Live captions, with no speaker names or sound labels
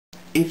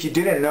If you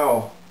didn't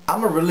know,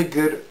 I'm a really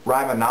good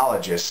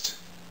rhymenologist.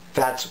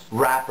 That's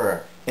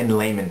rapper in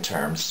layman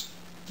terms.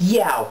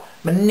 Yo,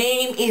 my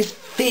name is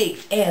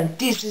Figs and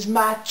this is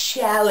my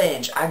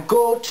challenge. I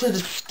go to the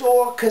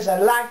store 'cause I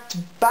like to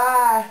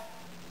buy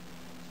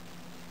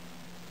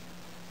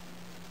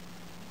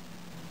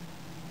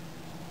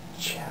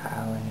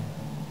challenge.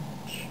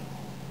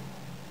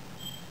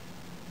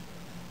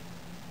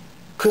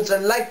 'Cause I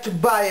like to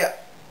buy a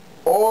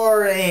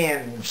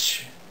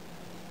orange.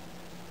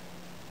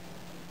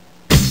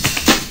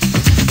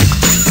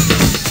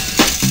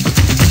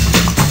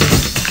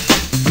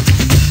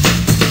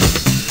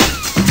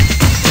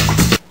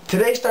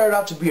 Today started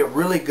out to be a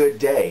really good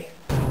day.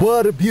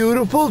 What a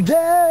beautiful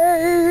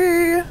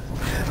day!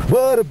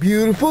 What a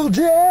beautiful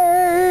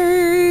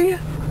day!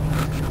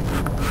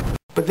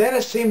 But then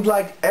it seemed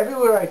like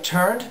everywhere I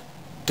turned,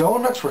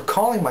 donuts were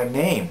calling my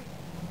name.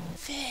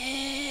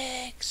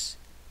 Figs!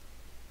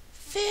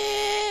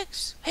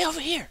 Figs! Hey, over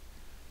here!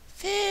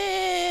 Figs!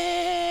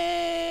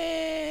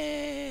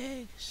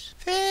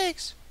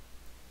 Figs!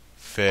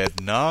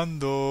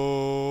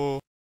 Fernando.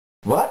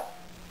 What?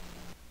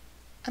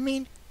 I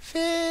mean,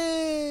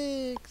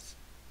 figs!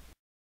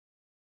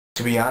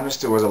 To be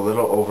honest, it was a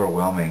little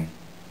overwhelming.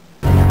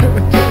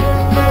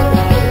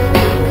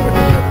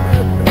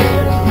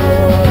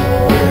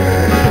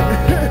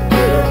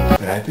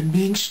 But I've been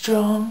being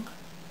strong,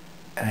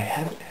 and I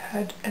haven't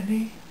had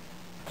any.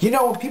 You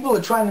know, when people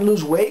are trying to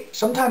lose weight,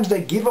 sometimes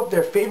they give up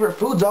their favorite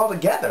foods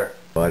altogether.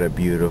 What a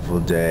beautiful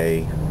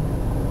day.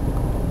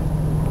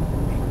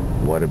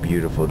 What a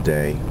beautiful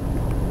day.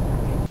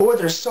 Or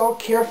they're so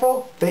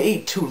careful, they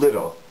eat too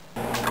little.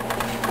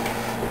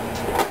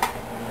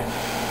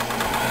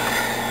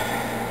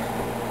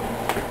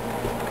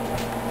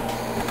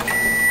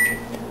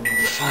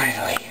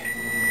 Finally.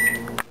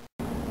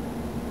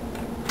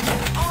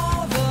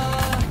 All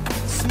the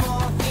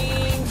small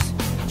things,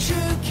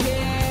 true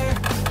care,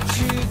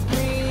 truth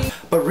brings.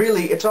 But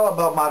really, it's all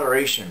about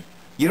moderation.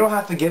 You don't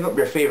have to give up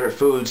your favorite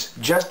foods,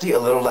 just eat a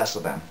little less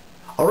of them.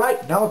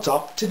 Alright, now it's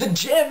off to the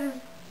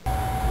gym!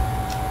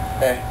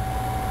 Hey.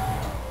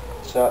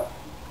 What's up?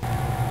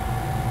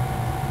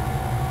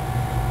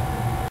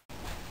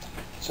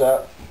 What's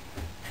up?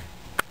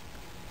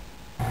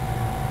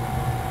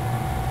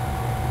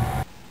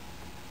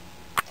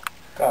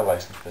 Got a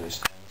license for these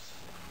things.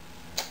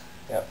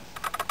 Yep.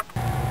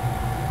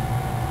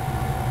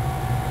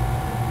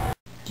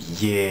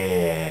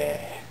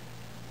 Yeah.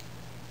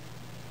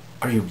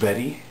 Are you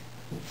ready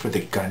for the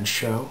gun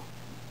show?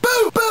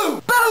 Boo!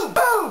 Boo! Boo!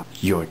 Boo!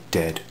 You're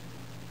dead,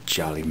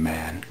 jolly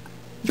man.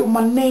 Yo,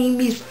 my name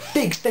is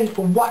Figs. Thanks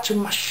for watching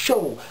my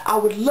show. I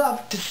would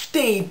love to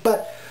stay,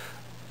 but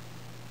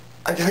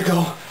I gotta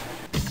go.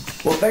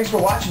 Well, thanks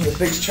for watching the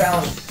Figs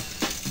Challenge.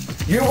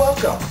 You're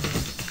welcome.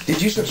 Did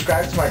you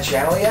subscribe to my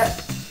channel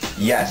yet?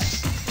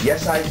 Yes.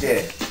 Yes, I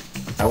did.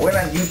 I went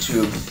on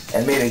YouTube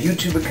and made a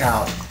YouTube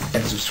account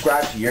and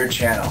subscribed to your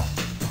channel.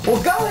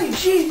 Well, golly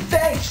gee,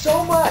 thanks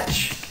so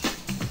much.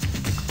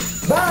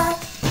 Bye.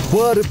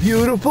 What a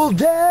beautiful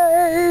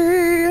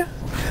day.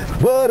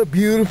 What a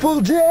beautiful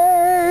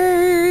day.